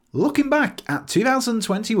Looking back at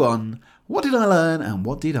 2021, what did I learn and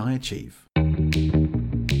what did I achieve?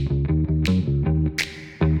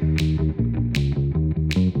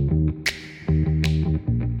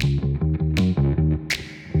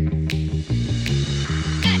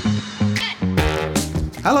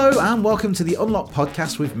 Hello and welcome to the Unlock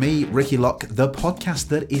Podcast with me, Ricky Lock, the podcast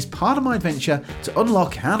that is part of my adventure to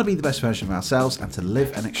unlock how to be the best version of ourselves and to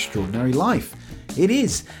live an extraordinary life. It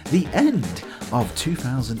is the end of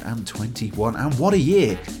 2021 and what a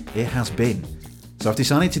year it has been. So I've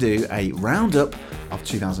decided to do a roundup of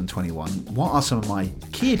 2021. What are some of my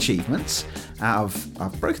key achievements? I've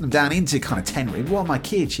broken them down into kind of 10 really. What are my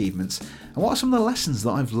key achievements? And what are some of the lessons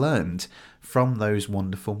that I've learned from those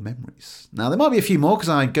wonderful memories? Now, there might be a few more because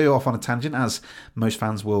I go off on a tangent, as most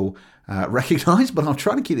fans will recognise, but I'll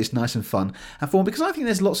try to keep this nice and fun and fun because I think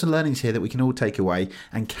there's lots of learnings here that we can all take away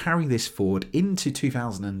and carry this forward into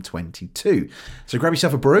 2022. So grab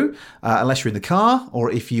yourself a brew, unless you're in the car,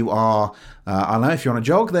 or if you are, I don't know, if you're on a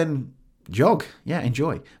jog, then jog. Yeah,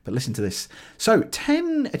 enjoy. But listen to this. So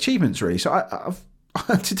 10 achievements, really. So I've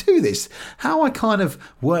to do this, how I kind of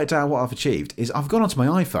worked out what I've achieved is I've gone onto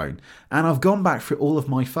my iPhone and I've gone back through all of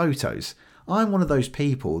my photos. I'm one of those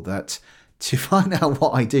people that to find out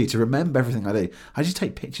what I do, to remember everything I do, I just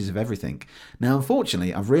take pictures of everything. Now,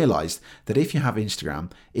 unfortunately, I've realised that if you have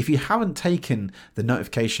Instagram, if you haven't taken the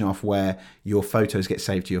notification off where your photos get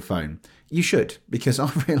saved to your phone, you should, because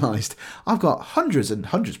I've realised I've got hundreds and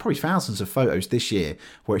hundreds, probably thousands of photos this year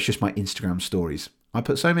where it's just my Instagram stories. I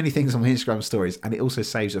put so many things on my Instagram stories and it also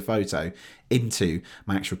saves a photo into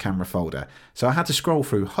my actual camera folder. So I had to scroll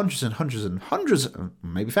through hundreds and hundreds and hundreds,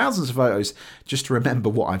 maybe thousands of photos just to remember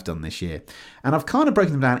what I've done this year. And I've kind of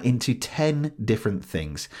broken them down into 10 different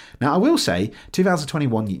things. Now, I will say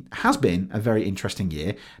 2021 has been a very interesting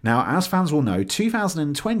year. Now, as fans will know,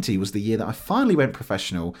 2020 was the year that I finally went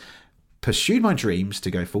professional, pursued my dreams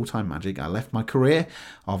to go full-time magic. I left my career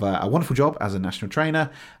of a wonderful job as a national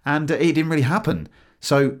trainer and it didn't really happen.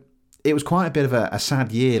 So it was quite a bit of a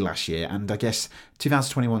sad year last year, and I guess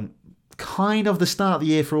 2021, kind of the start of the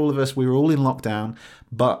year for all of us. We were all in lockdown,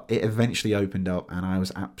 but it eventually opened up and I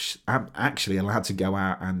was actually allowed to go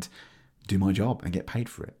out and do my job and get paid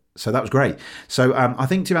for it. So that was great. So I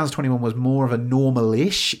think 2021 was more of a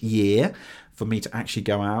normal-ish year for me to actually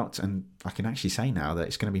go out, and I can actually say now that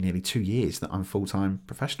it's going to be nearly 2 years that I'm full-time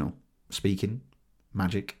professional, speaking,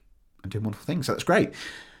 magic, and doing wonderful things. So that's great.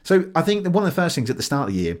 So I think that one of the first things at the start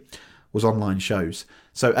of the year was online shows.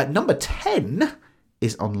 So at number 10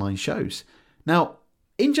 is online shows. Now,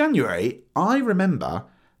 in January, I remember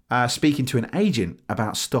speaking to an agent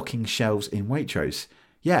about stocking shelves in Waitrose.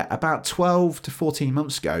 Yeah, about 12 to 14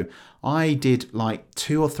 months ago, I did like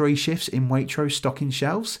 2 or 3 shifts in Waitrose stocking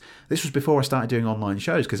shelves. This was before I started doing online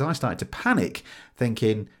shows because I started to panic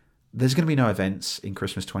thinking there's going to be no events in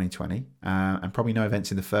Christmas 2020 and probably no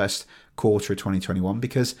events in the first quarter of 2021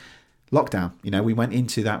 because lockdown. You know, we went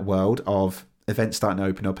into that world of events starting to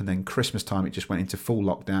open up and then Christmas time it just went into full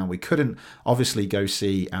lockdown. We couldn't obviously go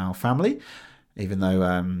see our family, even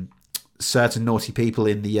though certain naughty people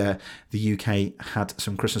in the UK had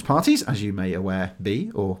some Christmas parties, as you may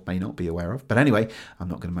be or may not be aware of. But anyway, I'm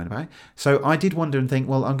not going to moan about it. So I did wonder and think,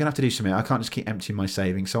 well, I'm going to have to do something. I can't just keep emptying my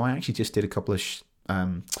savings. So I actually just did a couple of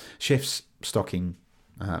shifts stocking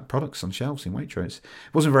products on shelves in Waitrose.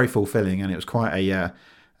 It wasn't very fulfilling and it was quite a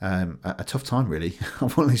tough time, really. I'm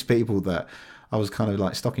one of these people that I was kind of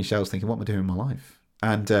like stocking shelves thinking, what am I doing in my life?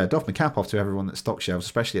 And doff my cap off to everyone that stocks shelves,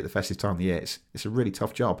 especially at the festive time of the year. It's a really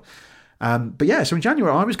tough job. But yeah, so in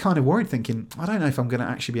January, I was kind of worried thinking, I don't know if I'm going to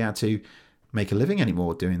actually be able to make a living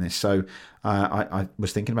anymore doing this. So I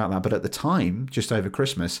was thinking about that. But at the time, just over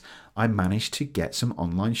Christmas, I managed to get some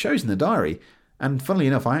online shows in the diary. And funnily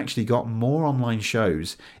enough, I actually got more online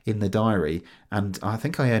shows in the diary. And I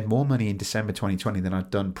think I earned more money in December 2020 than I'd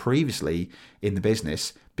done previously in the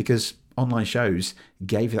business because online shows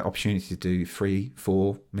gave you that opportunity to do 3,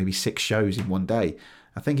 4, maybe 6 shows in one day.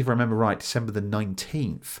 I think if I remember right, December the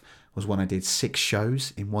 19th was when I did 6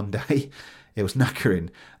 shows in one day. It was knackering.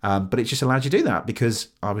 But it just allowed you to do that because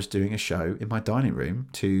I was doing a show in my dining room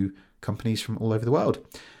to companies from all over the world.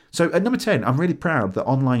 So at number 10, I'm really proud that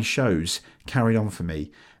online shows carried on for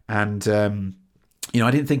me. And, I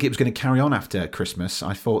didn't think it was going to carry on after Christmas.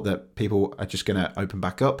 I thought that people are just going to open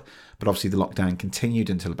back up. But obviously the lockdown continued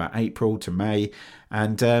until about April to May.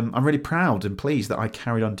 And I'm really proud and pleased that I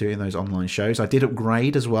carried on doing those online shows. I did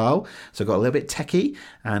upgrade as well. So I got a little bit techie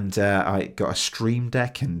and I got a Stream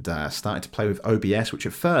Deck and started to play with OBS, which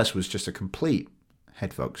at first was just a complete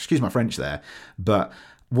head fuck. Excuse my French there. But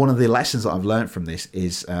one of the lessons that I've learned from this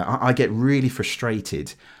is I get really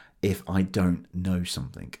frustrated if I don't know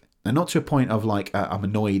something. And not to a point of like, I'm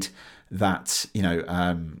annoyed that,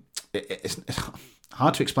 it's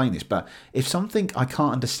hard to explain this, but if something I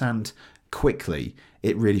can't understand quickly,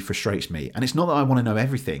 it really frustrates me. And it's not that I want to know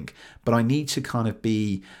everything, but I need to kind of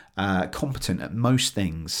be competent at most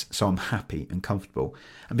things so I'm happy and comfortable.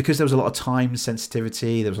 And because there was a lot of time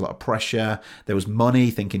sensitivity, there was a lot of pressure, there was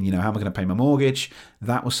money, thinking, how am I going to pay my mortgage?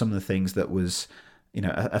 That was some of the things that was,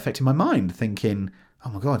 affecting my mind, thinking, oh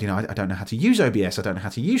my God, I don't know how to use OBS. I don't know how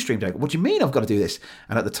to use Stream Deck. What do you mean I've got to do this?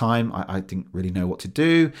 And at the time, I didn't really know what to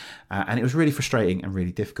do. And it was really frustrating and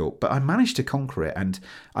really difficult. But I managed to conquer it. And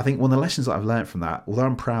I think one of the lessons that I've learned from that, although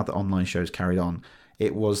I'm proud that online shows carried on,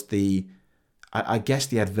 it was the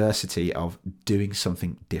adversity of doing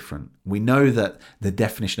something different. We know that the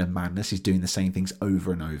definition of madness is doing the same things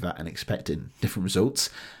over and over and expecting different results.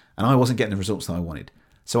 And I wasn't getting the results that I wanted.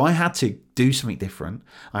 So I had to do something different.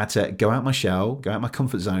 I had to go out my shell, go out my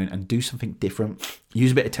comfort zone and do something different,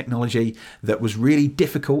 use a bit of technology that was really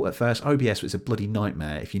difficult at first. OBS was a bloody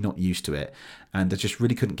nightmare if you're not used to it. And I just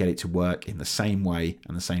really couldn't get it to work in the same way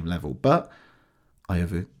and the same level. But I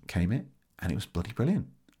overcame it and it was bloody brilliant.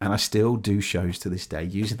 And I still do shows to this day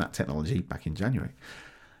using that technology back in January.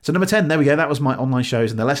 So number 10, there we go. That was my online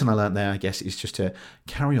shows. And the lesson I learned there, I guess, is just to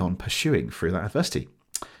carry on pursuing through that adversity.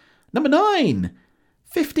 Number 9.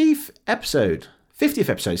 50th episode.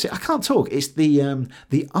 See, I can't talk. It's the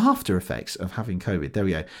after effects of having COVID. There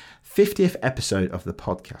we go. 50th episode of the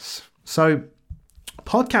podcast. So,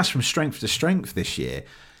 podcast from strength to strength this year.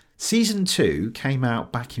 Season 2 came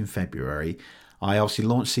out back in February. I obviously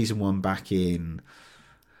launched season 1 back in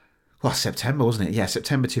September, wasn't it? Yeah,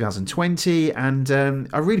 September 2020. And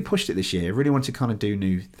I really pushed it this year. I really wanted to kind of do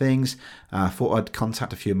new things. I thought I'd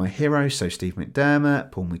contact a few of my heroes. So Steve McDermott,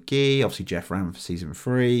 Paul McGee, obviously Jeff Ram for season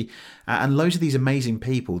 3. And loads of these amazing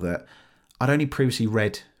people that I'd only previously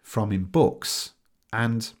read from in books.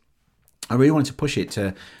 And I really wanted to push it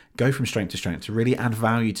to go from strength to strength, to really add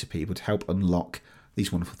value to people, to help unlock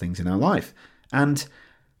these wonderful things in our life. And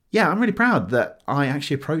yeah, I'm really proud that I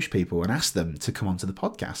actually approached people and asked them to come onto the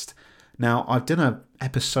podcast. Now, I've done a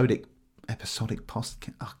episodic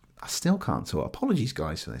podcast. I still can't talk. Apologies,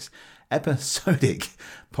 guys, for this. Episodic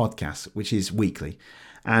podcast, which is weekly.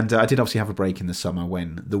 And I did obviously have a break in the summer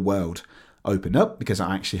when the world opened up because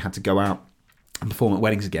I actually had to go out and perform at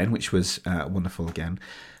weddings again, which was wonderful again.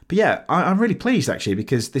 But yeah, I'm really pleased actually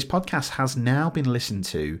because this podcast has now been listened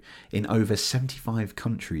to in over 75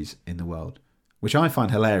 countries in the world, which I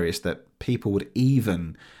find hilarious that people would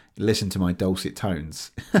even listen to my dulcet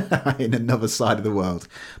tones in another side of the world.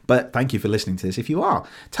 But thank you for listening to this. If you are,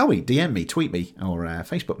 tell me, DM me, tweet me, or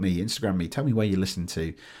Facebook me, Instagram me. Tell me where you listen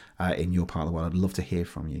to in your part of the world. I'd love to hear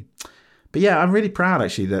from you. But yeah, I'm really proud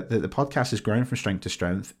actually that the podcast has grown from strength to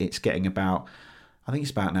strength. It's getting about, I think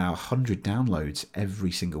it's about now 100 downloads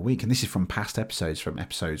every single week. And this is from past episodes, from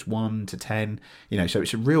episodes 1 to 10. So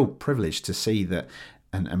it's a real privilege to see that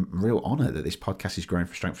and a real honour that this podcast is growing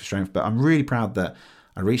from strength to strength. But I'm really proud that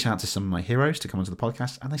I reached out to some of my heroes to come onto the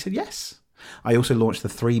podcast and they said yes. I also launched the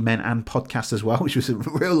 3 Men and podcast as well, which was a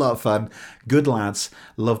real lot of fun. Good lads.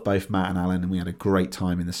 Love both Matt and Alan. And we had a great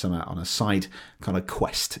time in the summer on a side kind of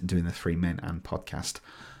quest doing the 3 Men and podcast.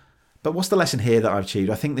 But what's the lesson here that I've achieved?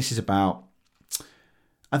 I think this is about,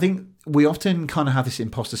 I think we often kind of have this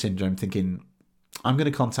imposter syndrome thinking, I'm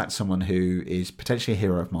going to contact someone who is potentially a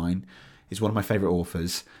hero of mine, is one of my favourite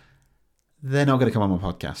authors. They're not going to come on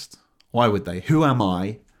my podcast. Why would they? Who am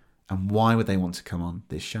I? And why would they want to come on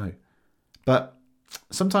this show? But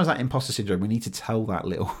sometimes that imposter syndrome, we need to tell that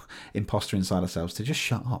little imposter inside ourselves to just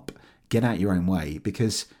shut up, get out your own way,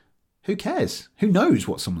 because who cares? Who knows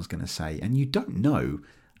what someone's going to say? And you don't know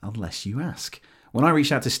unless you ask. When I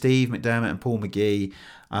reached out to Steve McDermott and Paul McGee,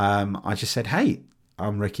 I just said, hey,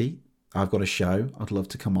 I'm Ricky. I've got a show. I'd love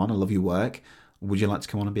to come on. I love your work. Would you like to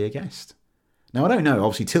come on and be a guest? Now, I don't know,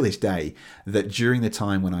 obviously, till this day, that during the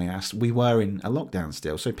time when I asked, we were in a lockdown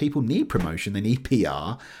still. So people need promotion, they need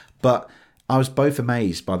PR. But I was both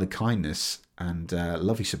amazed by the kindness and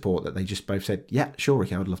lovely support that they just both said, yeah, sure,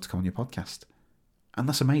 Ricky, I would love to come on your podcast. And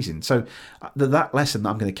that's amazing. So that lesson that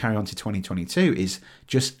I'm going to carry on to 2022 is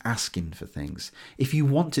just asking for things. If you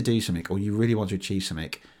want to do something or you really want to achieve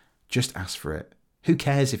something, just ask for it. Who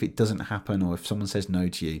cares if it doesn't happen or if someone says no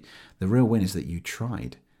to you? The real win is that you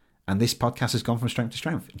tried. And this podcast has gone from strength to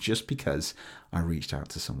strength just because I reached out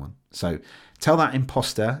to someone. So tell that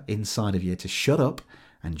imposter inside of you to shut up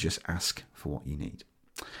and just ask for what you need.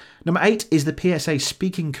 Number 8 is the PSA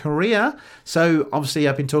speaking career. So obviously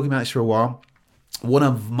I've been talking about this for a while. One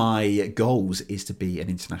of my goals is to be an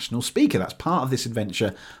international speaker. That's part of this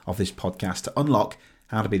adventure of this podcast, to unlock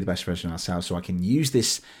how to be the best version of ourselves so I can use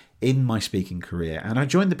this in my speaking career. And I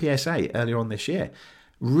joined the PSA earlier on this year.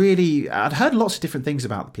 Really, I'd heard lots of different things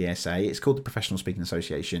about the PSA. It's called the Professional Speaking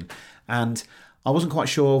Association. And I wasn't quite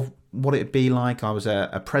sure what it'd be like. I was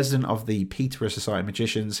a president of the Peterborough Society of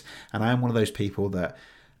Magicians, and I am one of those people that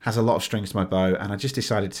has a lot of strings to my bow, and I just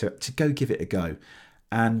decided to go give it a go.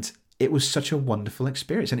 And it was such a wonderful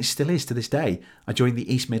experience, and it still is to this day. I joined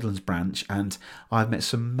the East Midlands branch, and I've met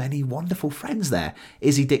so many wonderful friends there.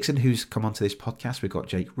 Izzy Dixon, who's come onto this podcast. We've got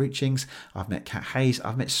Jake Richings. I've met Kat Hayes.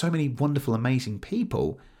 I've met so many wonderful, amazing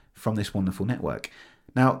people from this wonderful network.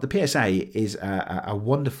 Now, the PSA is a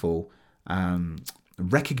wonderful,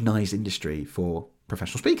 recognised industry for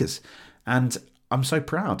professional speakers, and I'm so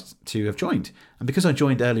proud to have joined. And because I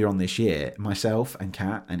joined earlier on this year, myself and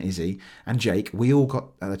Kat and Izzy and Jake, we all got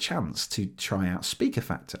a chance to try out Speaker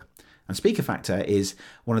Factor. And Speaker Factor is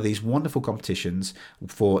one of these wonderful competitions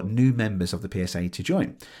for new members of the PSA to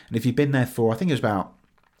join. And if you've been there for, I think it was about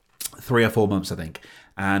 3 or 4 months, I think,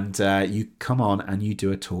 and you come on and you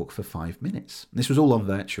do a talk for 5 minutes. And this was all on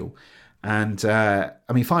virtual. And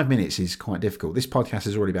 5 minutes is quite difficult. This podcast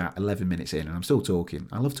is already about 11 minutes in and I'm still talking.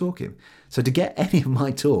 I love talking. So to get any of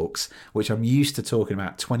my talks, which I'm used to talking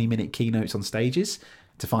about 20-minute keynotes on stages,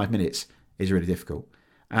 to 5 minutes is really difficult.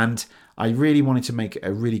 And I really wanted to make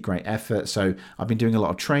a really great effort. So I've been doing a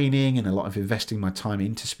lot of training and a lot of investing my time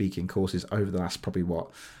into speaking courses over the last probably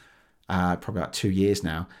about 2 years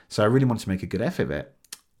now. So I really wanted to make a good effort of it.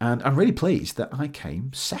 And I'm really pleased that I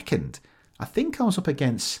came second. I think I was up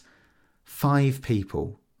against 5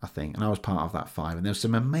 people, I think, and I was part of that 5. And there were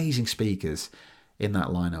some amazing speakers in that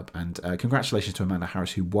lineup. And congratulations to Amanda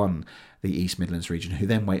Harris, who won the East Midlands region, who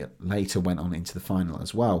then later went on into the final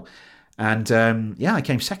as well. And I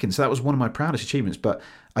came second. So that was one of my proudest achievements. But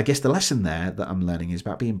I guess the lesson there that I'm learning is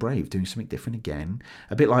about being brave, doing something different again.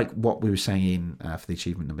 A bit like what we were saying for the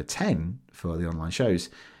achievement number 10 for the online shows.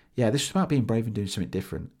 Yeah, this is about being brave and doing something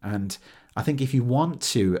different. And I think if you want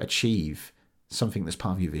to achieve something that's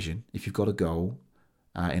part of your vision, if you've got a goal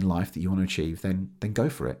in life that you want to achieve, then go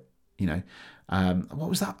for it. You know, what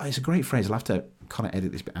was that? It's a great phrase. I'll have to kind of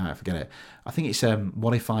edit this bit out. I forget it. I think it's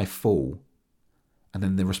what if I fall? And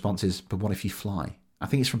then the response is, but what if you fly? I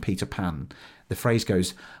think it's from Peter Pan. The phrase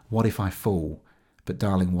goes, what if I fall? But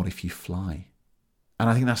darling, what if you fly? And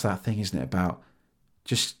I think that's that thing, isn't it? About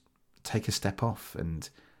just take a step off and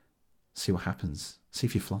see what happens. See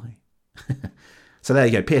if you fly. So there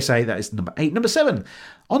you go. PSA, that is number 8. Number 7,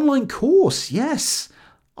 online course. Yes.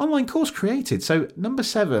 Online course created. So number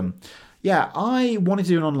 7. Yeah, I wanted to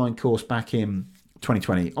do an online course back in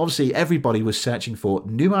 2020. Obviously, everybody was searching for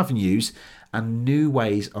new avenues and new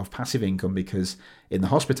ways of passive income because in the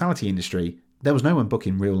hospitality industry, there was no one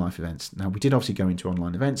booking real life events. Now, we did obviously go into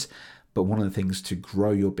online events, but one of the things to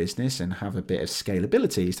grow your business and have a bit of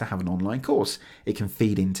scalability is to have an online course. It can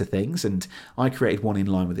feed into things. And I created one in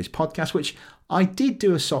line with this podcast, which I did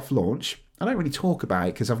do a soft launch. I don't really talk about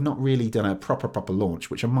it because I've not really done a proper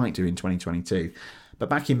launch, which I might do in 2022. But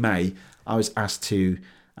back in May, I was asked to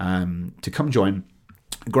come join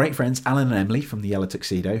great friends Alan and Emily from the Yellow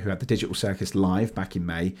Tuxedo, who had the Digital Circus live back in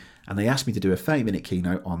May, and they asked me to do a 30-minute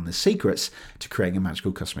keynote on the secrets to creating a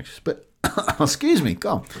magical customer experience. But excuse me,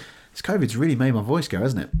 God, this COVID's really made my voice go,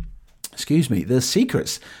 hasn't it? Excuse me, the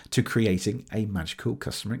secrets to creating a magical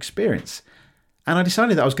customer experience. And I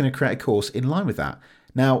decided that I was going to create a course in line with that.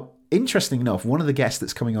 Now, interesting enough, one of the guests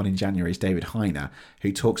that's coming on in January is David Heiner,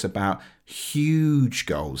 who talks about huge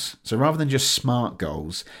goals. So rather than just smart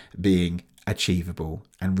goals being achievable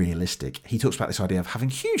and realistic, he talks about this idea of having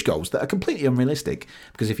huge goals that are completely unrealistic,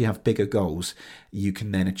 because if you have bigger goals, you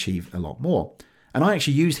can then achieve a lot more. And I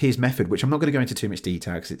actually used his method, which I'm not going to go into too much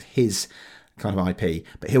detail because it's his kind of IP,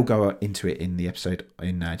 but he'll go into it in the episode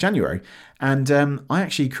in January. And I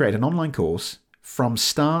actually created an online course from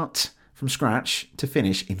scratch to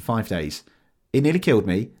finish in 5 days. It nearly killed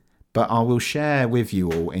me, but I will share with you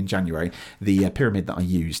all in January the pyramid that I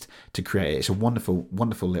used to create it. It's a wonderful,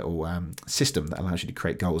 wonderful little system that allows you to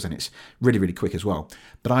create goals, and it's really, really quick as well.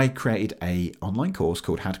 But I created an online course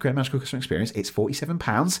called How to Create a Magical Customer Experience. It's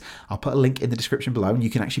 £47. I'll put a link in the description below, and you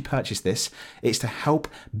can actually purchase this. It's to help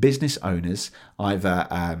business owners, either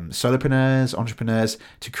solopreneurs, entrepreneurs,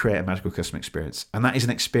 to create a magical customer experience. And that is an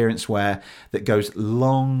experience that goes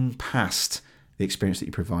long past the experience that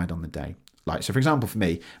you provide on the day. So for example, for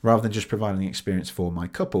me, rather than just providing an experience for my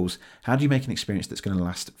couples, how do you make an experience that's going to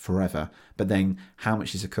last forever? But then how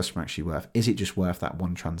much is a customer actually worth? Is it just worth that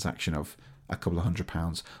one transaction of a couple of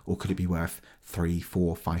 £100, or could it be worth £3,000,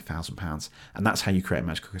 £4,000, £5,000? And that's how you create a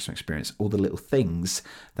magical customer experience. All the little things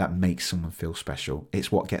that make someone feel special.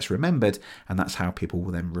 It's what gets remembered, and that's how people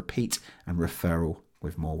will then repeat and referral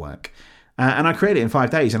with more work. And I created it in 5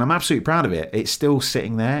 days, and I'm absolutely proud of it. It's still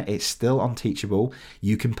sitting there. It's still on Teachable.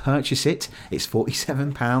 You can purchase it. It's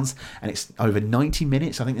 £47, and it's over 90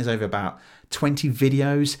 minutes. I think there's over about 20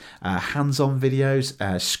 videos, hands-on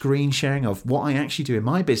videos, screen sharing of what I actually do in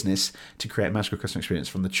my business to create a magical customer experience,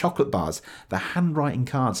 from the chocolate bars, the handwriting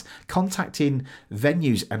cards, contacting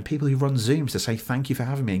venues and people who run Zooms to say thank you for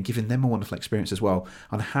having me and giving them a wonderful experience as well,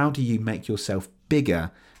 on how do you make yourself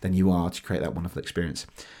bigger than you are to create that wonderful experience.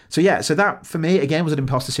 So that for me, again, was an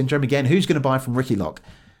imposter syndrome. Again, who's going to buy from Ricky Lock?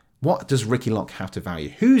 What does Ricky Lock have to value?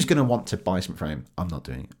 Who's going to want to buy something from him? I'm not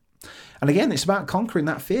doing it. And again, it's about conquering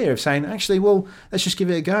that fear of saying, actually, well, let's just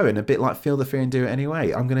give it a go. And a bit like feel the fear and do it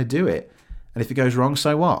anyway. I'm going to do it. And if it goes wrong,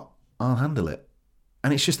 so what? I'll handle it.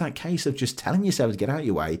 And it's just that case of just telling yourself to get out of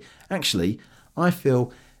your way. Actually, I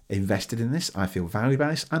feel invested in this. I feel valued by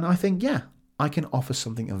this. And I think, yeah, I can offer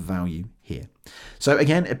something of value here. So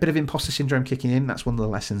again, a bit of imposter syndrome kicking in. That's one of the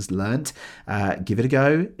lessons learned. Give it a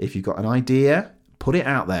go. If you've got an idea, put it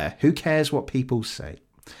out there. Who cares what people say?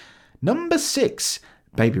 Number 6,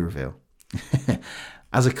 baby reveal.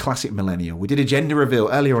 As a classic millennial, we did a gender reveal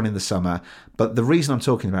earlier on in the summer. But the reason I'm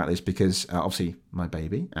talking about this because obviously my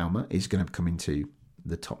baby, Alma, is going to come into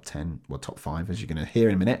the top 10, well, top 5, as you're going to hear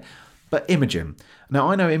in a minute. But Imogen.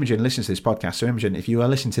 Now, I know Imogen listens to this podcast. So Imogen, if you are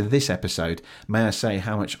listening to this episode, may I say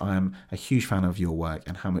how much I am a huge fan of your work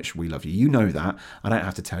and how much we love you. You know that. I don't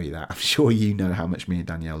have to tell you that. I'm sure you know how much me and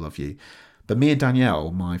Danielle love you. But me and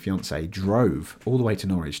Danielle, my fiance, drove all the way to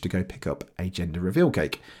Norwich to go pick up a gender reveal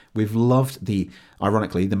cake. We've loved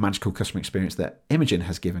ironically, the magical customer experience that Imogen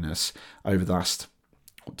has given us over the last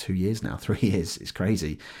 2 years now, 3 years. It's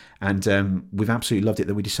crazy. And we've absolutely loved it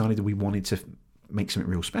that we decided that we wanted to make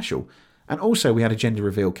something real special. And also we had a gender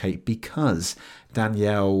reveal cake because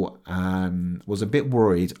Danielle was a bit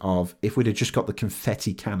worried of if we'd have just got the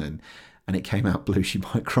confetti cannon and it came out blue, she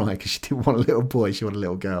might cry because she didn't want a little boy, she wanted a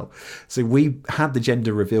little girl. So we had the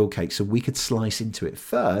gender reveal cake so we could slice into it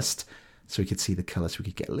first so we could see the colour, so we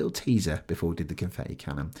could get a little teaser before we did the confetti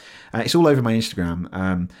cannon. It's all over my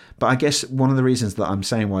Instagram. But I guess one of the reasons that I'm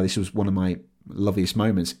saying why this was one of my loveliest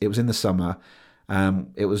moments, it was in the summer.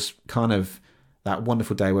 It was kind of that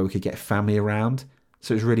wonderful day where we could get family around.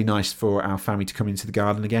 So it was really nice for our family to come into the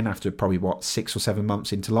garden again after probably, 6 or 7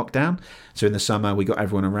 months into lockdown. So in the summer, we got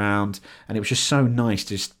everyone around and it was just so nice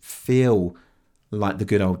to just feel like the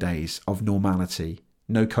good old days of normality.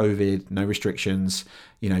 No COVID, no restrictions,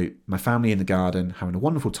 my family in the garden having a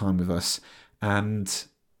wonderful time with us. And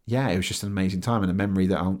yeah, it was just an amazing time and a memory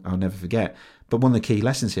that I'll never forget. But one of the key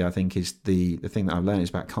lessons here, I think, is the thing that I've learned is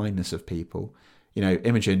about kindness of people.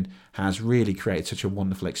 Imogen has really created such a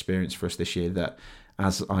wonderful experience for us this year that,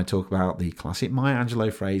 as I talk about the classic Maya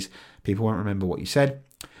Angelou phrase, people won't remember what you said,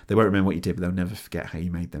 they won't remember what you did, but they'll never forget how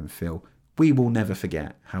you made them feel. We will never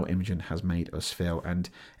forget how Imogen has made us feel, and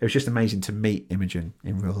it was just amazing to meet Imogen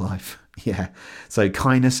in real life. Yeah, so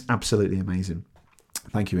kindness, absolutely amazing.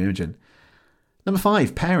 Thank you, Imogen. Number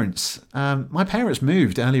 5, parents. My parents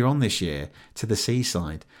moved earlier on this year to the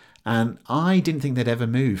seaside. And I didn't think they'd ever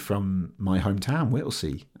move from my hometown,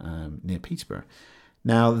 Whittlesea, near Peterborough.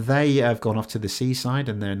 Now, they have gone off to the seaside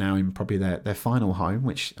and they're now in probably their final home,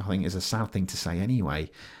 which I think is a sad thing to say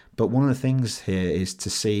anyway. But one of the things here is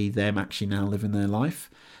to see them actually now living their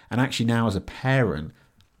life. And actually now as a parent,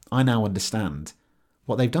 I now understand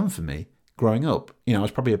what they've done for me growing up. I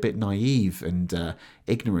was probably a bit naive and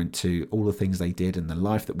ignorant to all the things they did and the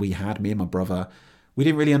life that we had, me and my brother. We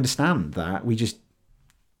didn't really understand that. We just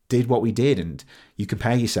did what we did, and you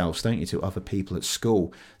compare yourselves, don't you, to other people at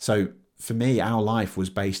school. So for me, our life was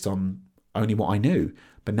based on only what I knew,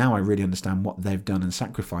 but now I really understand what they've done and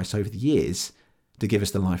sacrificed over the years to give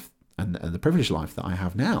us the life and the privileged life that I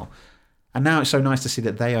have now. And now it's so nice to see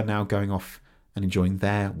that they are now going off and enjoying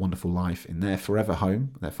their wonderful life in their forever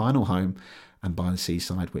home, their final home, and by the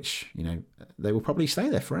seaside, which they will probably stay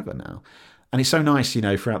there forever now. And it's so nice,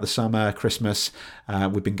 throughout the summer, Christmas,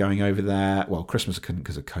 we've been going over there. Well, Christmas I couldn't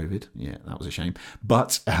because of COVID. Yeah, that was a shame.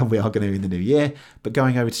 But we are going to in the new year. But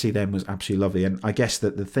going over to see them was absolutely lovely. And I guess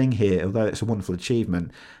that the thing here, although it's a wonderful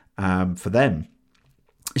achievement for them,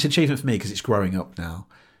 it's an achievement for me because it's growing up now.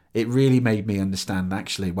 It really made me understand,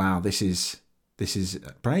 actually, wow, this is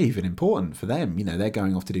brave and important for them. They're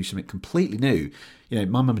going off to do something completely new. My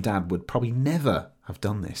mum and dad would probably never have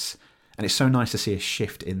done this. And it's so nice to see a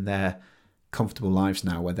shift in their comfortable lives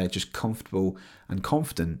now where they're just comfortable and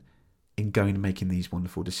confident in going and making these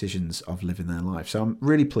wonderful decisions of living their life. So I'm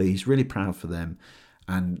really pleased, really proud for them.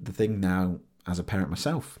 And the thing now, as a parent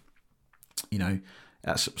myself,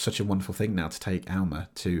 that's such a wonderful thing now to take Alma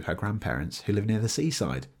to her grandparents who live near the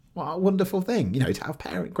seaside. What a wonderful thing, to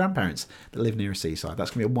have grandparents that live near a seaside.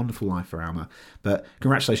 That's going to be a wonderful life for Alma. But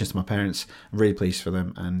congratulations to my parents. I'm really pleased for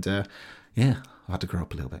them. And I've had to grow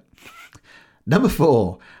up a little bit. Number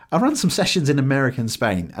 4, I ran some sessions in America and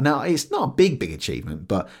Spain. And now, it's not a big achievement.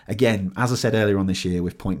 But again, as I said earlier on this year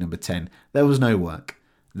with point number 10, there was no work.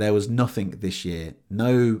 There was nothing this year.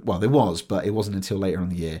 There was, but it wasn't until later in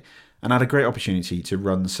the year. And I had a great opportunity to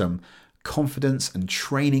run some confidence and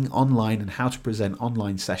training online and how to present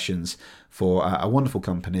online sessions for a wonderful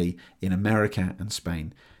company in America and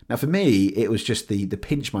Spain. Now, for me, it was just the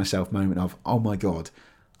pinch myself moment of, oh my God,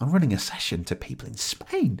 I'm running a session to people in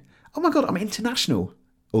Spain. Oh my God, I'm international.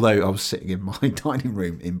 Although I was sitting in my dining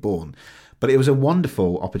room in Bourne. But it was a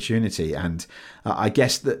wonderful opportunity. And I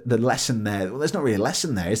guess that the lesson there, well, there's not really a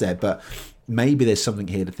lesson there, is there? But maybe there's something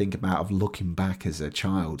here to think about of looking back as a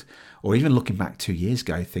child, or even looking back 2 years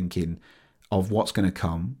ago, thinking of what's going to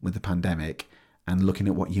come with the pandemic and looking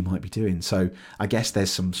at what you might be doing. So I guess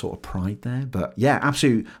there's some sort of pride there. But yeah,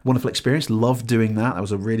 absolute wonderful experience. Loved doing that. That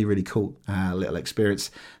was a really, really cool little experience.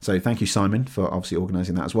 So thank you, Simon, for obviously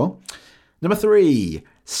organising that as well. Number 3,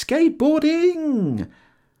 skateboarding.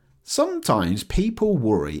 Sometimes people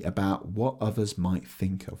worry about what others might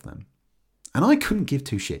think of them. And I couldn't give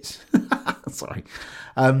two shits. Sorry.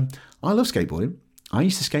 I love skateboarding. I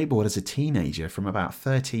used to skateboard as a teenager from about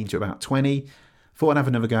 13 to about 20. Thought I'd have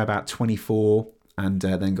another go about 24 and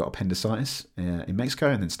then got appendicitis in Mexico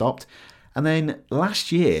and then stopped. And then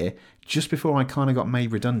last year, just before I kind of got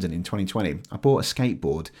made redundant in 2020, I bought a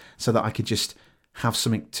skateboard so that I could just have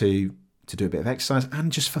something to do a bit of exercise and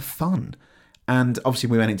just for fun. And obviously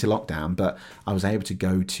we went into lockdown, but I was able to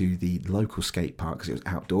go to the local skate park because it was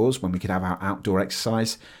outdoors when we could have our outdoor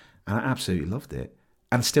exercise. And I absolutely loved it.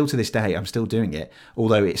 And still to this day, I'm still doing it.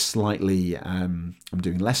 Although it's slightly, I'm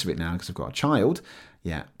doing less of it now because I've got a child.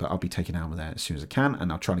 Yeah, but I'll be taking Alma there as soon as I can.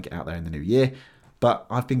 And I'll try to get out there in the new year. But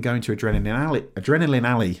I've been going to Adrenaline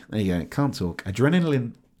Alley. There you go, can't talk.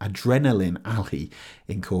 Adrenaline Alley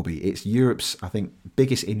in Corby. It's Europe's, I think,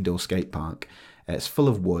 biggest indoor skate park. It's full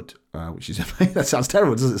of wood, which is that sounds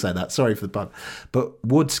terrible, doesn't it say that? Sorry for the pun. But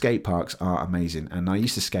wood skate parks are amazing. And I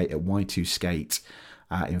used to skate at Y2 Skate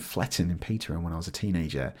in Fletton in Peterborough when I was a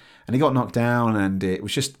teenager. And it got knocked down, and it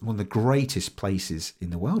was just one of the greatest places in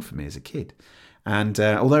the world for me as a kid. And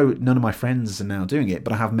although none of my friends are now doing it,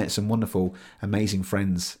 but I have met some wonderful, amazing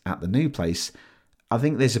friends at the new place, I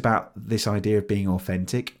think there's about this idea of being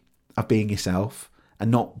authentic, of being yourself,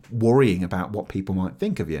 and not worrying about what people might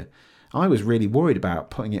think of you. I was really worried about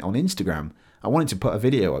putting it on Instagram. I wanted to put a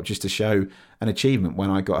video up just to show an achievement when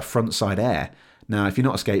I got a frontside air. Now, if you're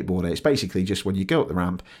not a skateboarder, it's basically just when you go up the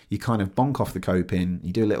ramp, you kind of bonk off the coping,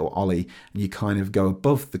 you do a little ollie, and you kind of go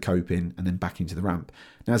above the coping and then back into the ramp.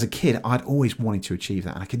 Now, as a kid, I'd always wanted to achieve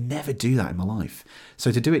that, and I could never do that in my life.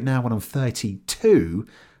 So to do it now when I'm 32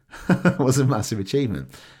 was a massive achievement.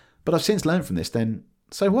 But I've since learned from this, then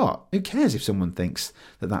so what? Who cares if someone thinks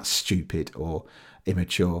that that's stupid or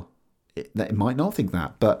immature? It might not think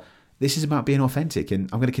that, but this is about being authentic, and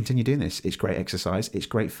I'm going to continue doing this. It's great exercise, it's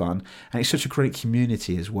great fun, and it's such a great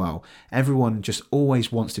community as well. Everyone just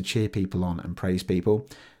always wants to cheer people on and praise people.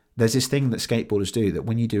 There's this thing that skateboarders do that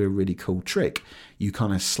when you do a really cool trick, you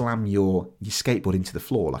kind of slam your skateboard into the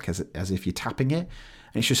floor like as if you're tapping it.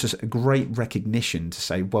 And it's just a great recognition to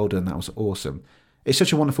say, well done, that was awesome. It's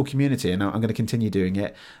such a wonderful community, and I'm going to continue doing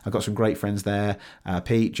it. I've got some great friends there,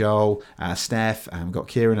 Pete, Joel, Steph, and we've got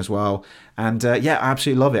Kieran as well. And I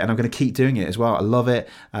absolutely love it, and I'm going to keep doing it as well. I love it.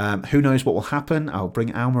 Who knows what will happen? I'll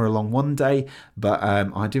bring Alma along one day, but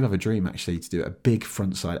I do have a dream, actually, to do a big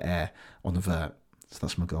frontside air on the vert. So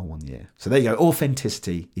that's my goal 1 year. So there you go.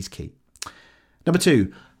 Authenticity is key. Number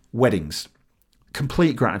 2, weddings.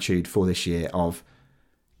 Complete gratitude for this year of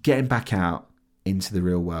getting back out into the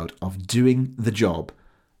real world, of doing the job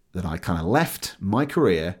that I kind of left my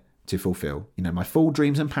career to fulfill. You know, my full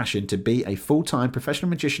dreams and passion to be a full-time professional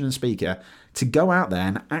magician and speaker, to go out there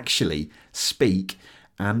and actually speak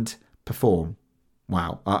and perform.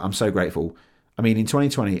 Wow, I'm so grateful. I mean, in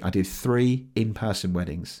 2020, I did 3 in-person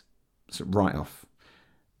weddings, so right off.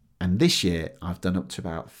 And this year, I've done up to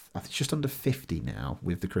about, I think, just under 50 now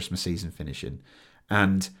with the Christmas season finishing.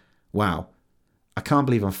 And wow, I can't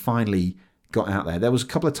believe I've finally got out there. There was a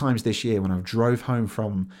couple of times this year when I drove home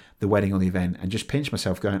from the wedding or the event and just pinched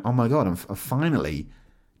myself going, oh my God, I'm finally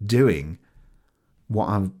doing what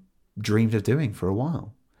I've dreamed of doing for a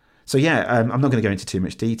while. So yeah, I'm not going to go into too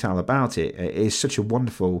much detail about it. It is such a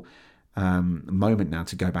wonderful moment now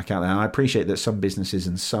to go back out there. And I appreciate that some businesses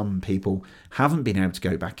and some people haven't been able to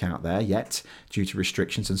go back out there yet due to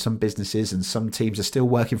restrictions, and some businesses and some teams are still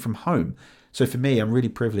working from home. So for me, I'm really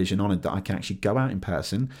privileged and honoured that I can actually go out in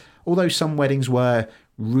person. Although some weddings were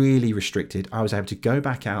really restricted, I was able to go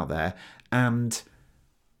back out there and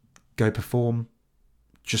go perform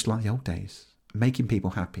just like the old days, making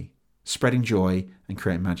people happy, spreading joy and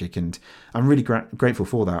creating magic. And I'm really grateful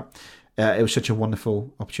for that. It was such a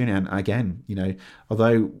wonderful opportunity. And again,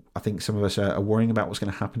 although I think some of us are worrying about what's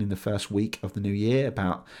going to happen in the first week of the new year,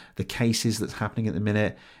 about the cases that's happening at the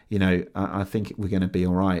minute, I think we're going to be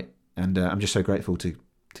all right. And I'm just so grateful to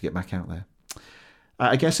get back out there.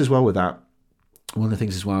 I guess as well with that, one of the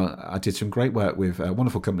things as well, I did some great work with a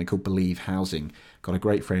wonderful company called Believe Housing. Got a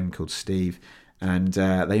great friend called Steve. And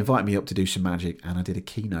they invited me up to do some magic, and I did a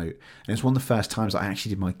keynote. And it's one of the first times I actually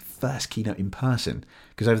did my first keynote in person,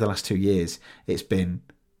 because over the last 2 years, it's been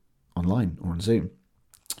online or on Zoom.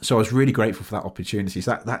 So I was really grateful for that opportunity.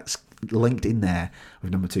 So that's linked in there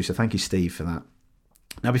with number 2. So thank you, Steve, for that.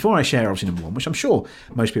 Now, before I share obviously number 1, which I'm sure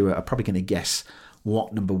most people are probably going to guess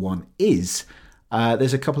what number 1 is,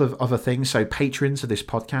 there's a couple of other things. So patrons of this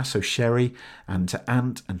podcast, so Sherry and to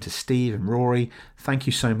Ant and to Steve and Rory, thank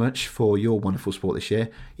you so much for your wonderful support this year.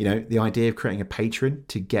 The idea of creating a patron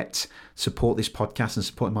to support this podcast and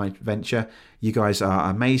support my venture. You guys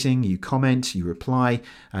are amazing. You comment, you reply,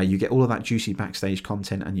 you get all of that juicy backstage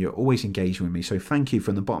content, and you're always engaging with me. So thank you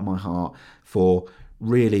from the bottom of my heart for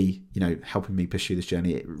really, helping me pursue this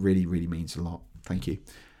journey. It really, really means a lot. Thank you.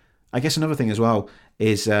 I guess another thing as well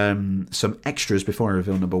is some extras before I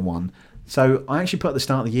reveal number 1. So I actually put at the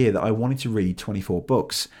start of the year that I wanted to read 24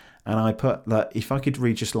 books. And I put that if I could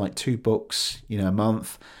read just like 2 books, a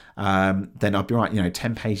month, then I'd be right,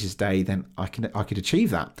 10 pages a day, then I could achieve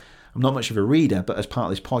that. I'm not much of a reader, but as part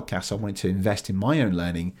of this podcast, I wanted to invest in my own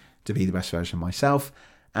learning to be the best version of myself.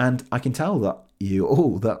 And I can tell that you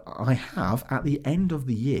all that I have, at the end of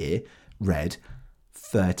the year, read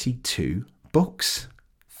 32 books.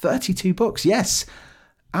 32 books, yes.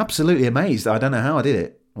 Absolutely amazed. I don't know how I did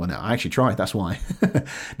it. Well, no, I actually tried, that's why.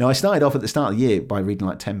 Now, I started off at the start of the year by reading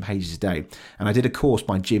like 10 pages a day, and I did a course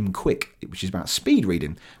by Jim Quick, which is about speed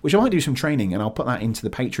reading, which I might do some training, and I'll put that into the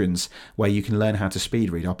patrons where you can learn how to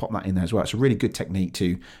speed read. I'll pop that in there as well. It's a really good technique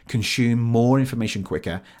to consume more information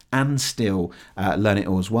quicker and still learn it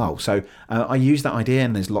all as well. So I use that idea,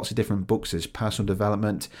 and there's lots of different books. There's personal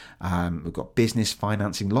development, we've got business,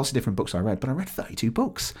 financing, lots of different books I read, but I read 32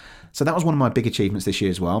 books. So that was one of my big achievements this year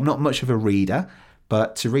as well. I'm not much of a reader,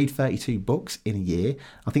 but to read 32 books in a year,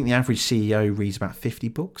 I think the average CEO reads about 50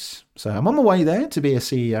 books. So I'm on my way there to be a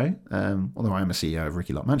CEO, although I am a CEO of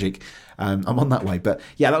Ricky Lock Magic. I'm on that way. But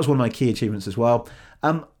yeah, that was one of my key achievements as well.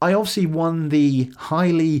 I obviously won the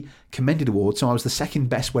highly commended award, so I was the second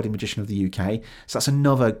best wedding magician of the UK. So that's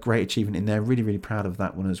another great achievement in there. Really, really proud of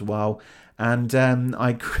that one as well. And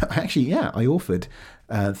I authored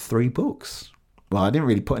 3 books. Well, I didn't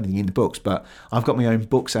really put anything in the books, but I've got my own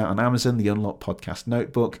books out on Amazon, the Unlock Podcast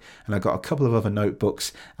Notebook, and I've got a couple of other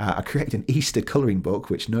notebooks. I created an Easter colouring book,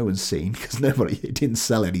 which no one's seen because it didn't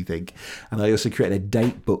sell anything. And I also created a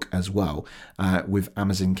date book as well with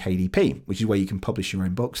Amazon KDP, which is where you can publish your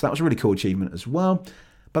own books. So that was a really cool achievement as well.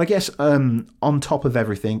 But I guess on top of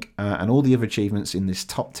everything and all the other achievements in this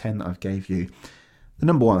top 10 that I've gave you, the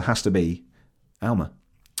number 1 has to be Alma.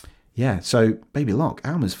 Yeah, so Baby Lock,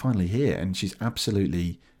 Alma's finally here, and she's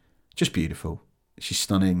absolutely just beautiful. She's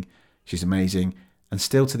stunning, she's amazing, and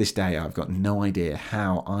still to this day, I've got no idea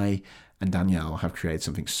how I and Danielle have created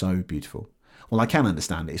something so beautiful. Well, I can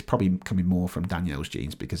understand it. It's probably coming more from Danielle's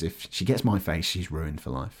genes, because if she gets my face, she's ruined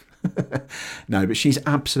for life. No, but she's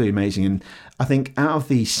absolutely amazing, and I think out of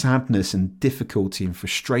the sadness and difficulty and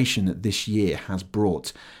frustration that this year has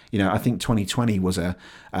brought, I think 2020 was a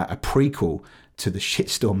prequel to the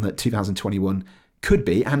shitstorm that 2021 could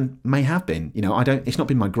be and may have been. It's not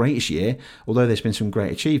been my greatest year, although there's been some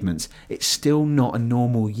great achievements. It's still not a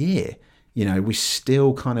normal year. We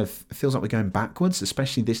still kind of, it feels like we're going backwards,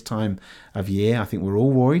 especially this time of year. I think we're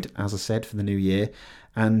all worried, as I said, for the new year.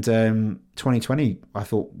 And 2020, I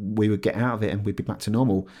thought we would get out of it and we'd be back to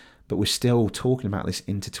normal, but we're still talking about this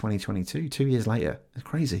into 2022, 2 years later. It's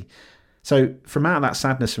crazy. So from out of that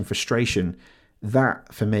sadness and frustration,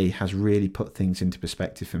 that for me has really put things into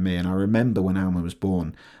perspective for me. And I remember when Alma was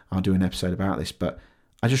born, I'll do an episode about this, but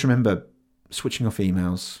I just remember switching off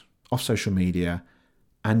emails, off social media,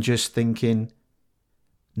 and just thinking,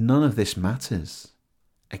 none of this matters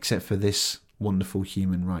except for this wonderful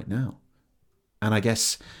human right now. And I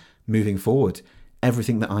guess moving forward,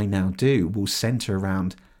 everything that I now do will center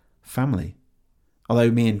around family.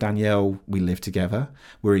 Although me and Danielle, we live together,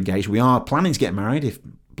 we're engaged, we are planning to get married if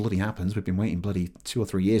bloody happens. We've been waiting bloody 2 or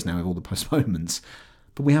 3 years now with all the postponements.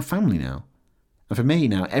 But we have family now. And for me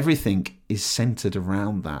now, everything is centred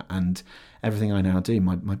around that. And everything I now do,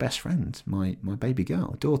 my best friend, my baby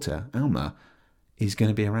girl, daughter, Alma, is going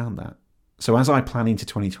to be around that. So as I plan into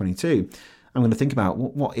 2022, I'm going to think about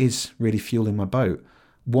what is really fueling my boat.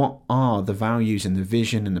 What are the values and the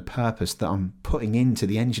vision and the purpose that I'm putting into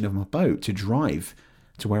the engine of my boat to drive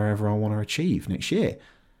to wherever I want to achieve next year?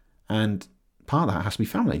 And part of that has to be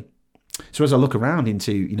family. So as I look around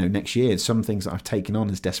into, next year, some things that I've taken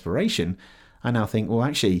on as desperation, I now think, well,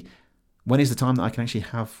 actually, when is the time that I can actually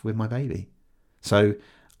have with my baby? So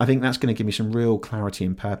I think that's going to give me some real clarity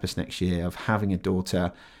and purpose next year of having a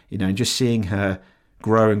daughter, and just seeing her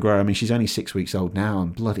grow and grow. I mean, she's only 6 weeks old now,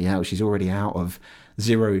 and bloody hell, she's already out of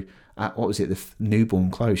zero, the newborn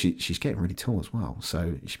clothes. She's getting really tall as well,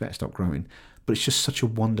 so she better stop growing. But it's just such a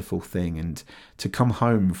wonderful thing. And to come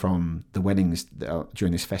home from the weddings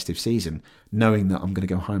during this festive season, knowing that I'm going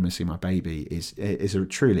to go home and see my baby is a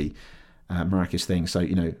truly miraculous thing.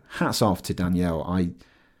 So, hats off to Danielle.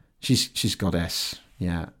 She's goddess.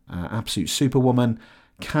 Yeah. Absolute superwoman.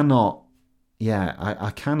 I cannot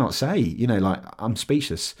say, I'm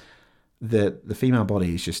speechless. The female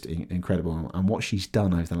body is just incredible. And what she's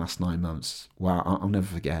done over the last 9 months, wow, I'll never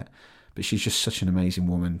forget. But she's just such an amazing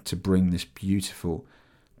woman to bring this beautiful,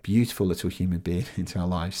 beautiful little human being into our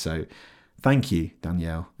lives. So thank you,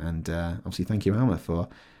 Danielle. And obviously thank you, Alma, for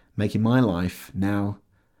making my life now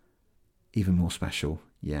even more special.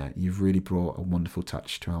 Yeah, you've really brought a wonderful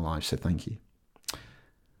touch to our lives. So thank you.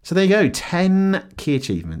 So there you go, 10 key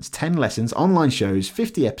achievements, 10 lessons, online shows,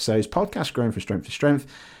 50 episodes, podcast growing from strength to strength,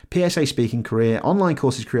 PSA speaking career, online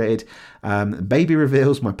courses created, baby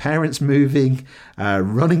reveals, my parents moving,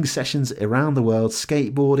 running sessions around the world,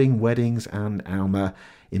 skateboarding, weddings, and Alma,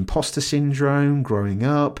 imposter syndrome, growing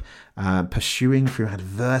up, pursuing through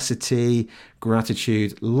adversity,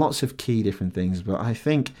 gratitude, lots of key different things. But I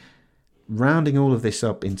think rounding all of this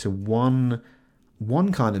up into one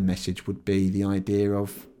kind of message would be the idea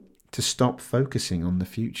of to stop focusing on the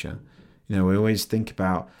future. We always think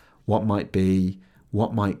about what might be,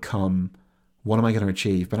 what might come, what am I going to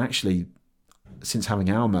achieve? But actually, since having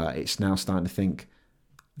Alma, it's now starting to think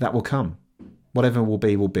that will come. Whatever will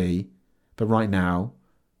be. But right now,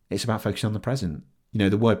 it's about focusing on the present.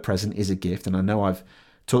 The word present is a gift. And I know I've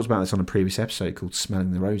talked about this on a previous episode called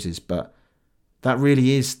Smelling the Roses. But that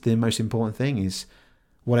really is the most important thing, is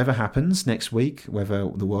whatever happens next week, whether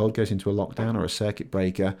the world goes into a lockdown or a circuit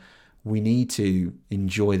breaker, we need to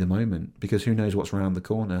enjoy the moment, because who knows what's around the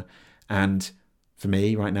corner. And for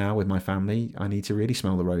me right now with my family, I need to really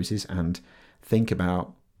smell the roses and think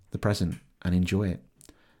about the present and enjoy it.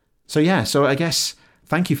 So I guess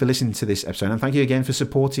thank you for listening to this episode, and thank you again for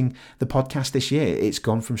supporting the podcast this year. It's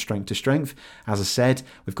gone from strength to strength. As I said,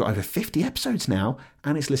 we've got over 50 episodes now,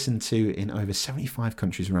 and it's listened to in over 75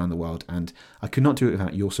 countries around the world. And I could not do it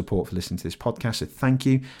without your support for listening to this podcast. So thank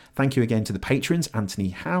you. Thank you again to the patrons, Anthony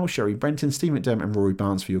Howe, Sherry Brenton, Steve McDermott, and Rory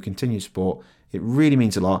Barnes, for your continued support. It really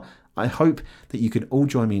means a lot. I hope that you can all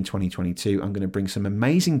join me in 2022. I'm going to bring some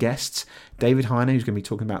amazing guests. David Heiner, who's going to be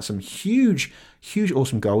talking about some huge,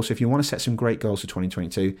 awesome goals. So if you want to set some great goals for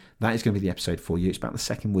 2022, that is going to be the episode for you. It's about the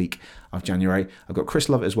second week of January. I've got Chris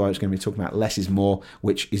Lovett as well, who's going to be talking about less is more,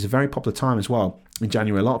 which is a very popular time as well. In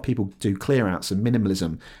January, a lot of people do clear outs and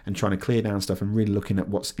minimalism and trying to clear down stuff and really looking at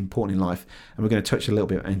what's important in life. And we're going to touch a little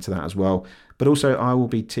bit into that as well. But also I will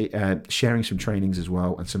be sharing some trainings as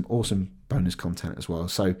well and some awesome bonus content as well.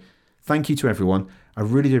 So thank you to everyone. I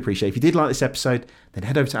really do appreciate it. If you did like this episode, then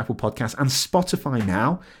head over to Apple Podcasts and Spotify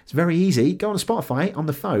now. It's very easy. Go on to Spotify on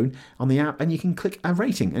the phone, on the app, and you can click a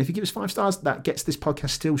rating. And if you give us 5 stars, that gets this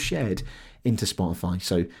podcast still shared into Spotify.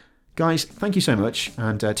 So, guys, thank you so much.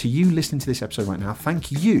 And to you listening to this episode right now,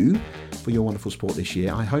 thank you for your wonderful support this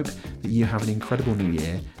year. I hope that you have an incredible new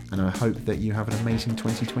year, and I hope that you have an amazing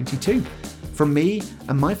 2022. From me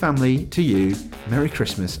and my family to you, Merry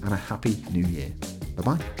Christmas and a Happy New Year.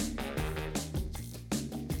 Bye-bye.